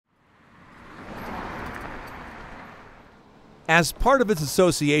As part of its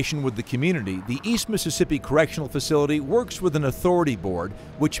association with the community, the East Mississippi Correctional Facility works with an authority board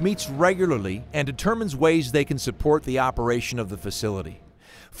which meets regularly and determines ways they can support the operation of the facility.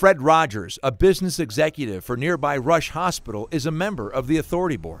 Fred Rogers, a business executive for nearby Rush Hospital, is a member of the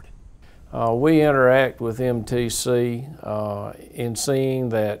authority board. We interact with MTC in seeing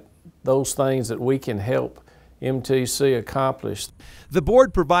that those things that we can help MTC accomplish. The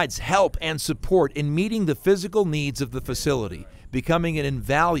board provides help and support in meeting the physical needs of the facility, becoming an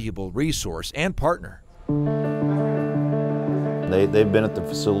invaluable resource and partner. They've been at the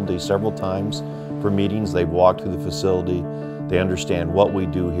facility several times for meetings. They've walked through the facility. They understand what we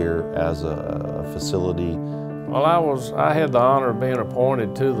do here as a facility. Well, I had the honor of being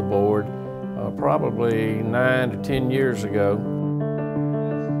appointed to the board probably 9 to 10 years ago.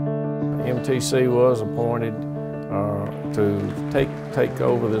 MTC was appointed to take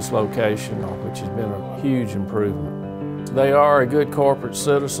over this location, which has been a huge improvement. They are a good corporate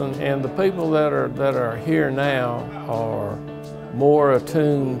citizen, and the people that are here now are more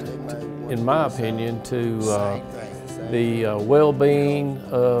attuned, in my opinion, to the well-being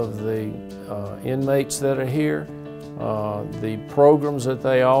of the inmates that are here. The programs that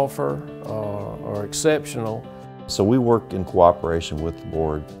they offer are exceptional. So we work in cooperation with the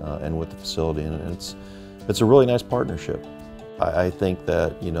board and with the facility, and it's a really nice partnership. I think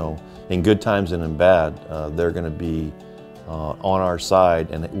that, you know, in good times and in bad, they're going to be on our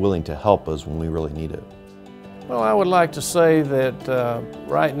side and willing to help us when we really need it. Well, I would like to say that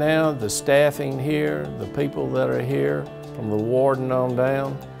right now the staffing here, the people that are here, from the warden on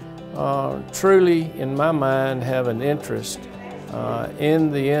down, truly, in my mind, have an interest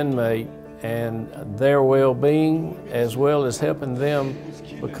in the inmate and their well-being, as well as helping them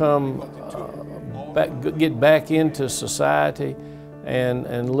get back into society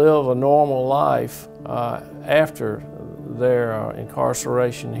and live a normal life after their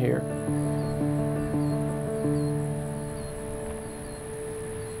incarceration here.